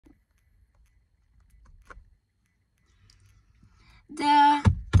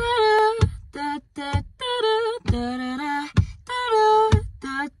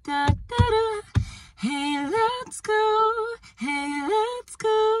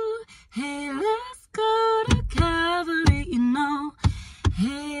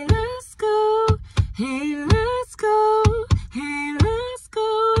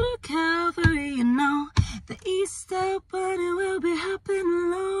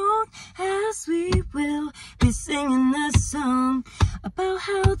singing this song about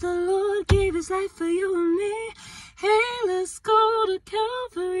how the Lord gave his life for you and me. Hey, let's go to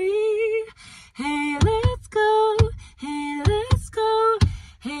Calvary. Hey, let's go. Hey, let's go.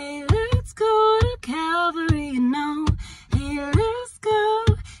 Hey, let's go to Calvary, you know. Hey, let's go.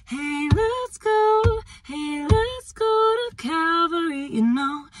 Hey, let's go. Hey, let's go to Calvary, you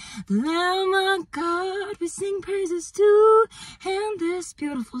know. The Lamb of God we sing praises to, and this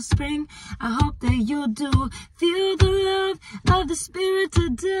beautiful spring I hope that you do feel the love of the Spirit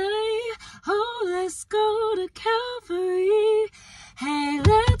today. Oh, let's go to Calvary. Hey,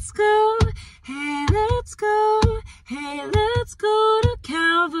 let's go. Hey, let's go. Hey, let's go to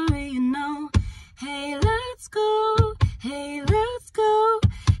Calvary, you know. Hey, let's go. Hey, let's go.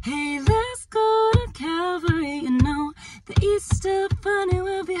 Hey, let's go to Calvary, you know. The Easter bunny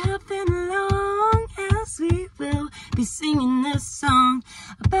will be hopping along as we will be singing this song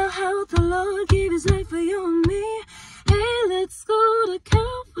about how the Lord gave his life for you and me. Hey, let's go to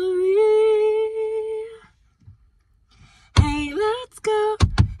Calvary. Hey, let's go.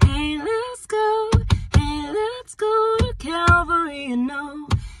 Hey, let's go. Hey, let's go to Calvary, you know.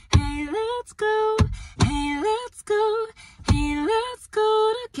 Hey, let's go. Hey, let's go. Hey, let's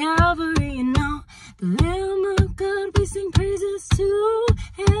go to Calvary, you know. The Lamb of God we sing praises to,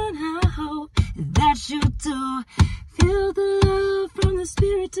 and I hope that you do feel the love from the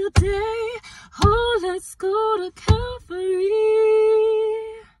Spirit today. Oh, let's go to Calvary.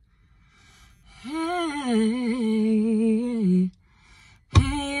 Hey,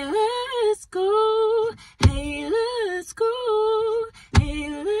 hey, let's go. Hey, let's go.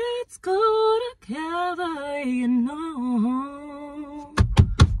 Hey, let's go to Calvary, you know.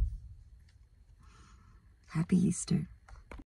 Happy Easter.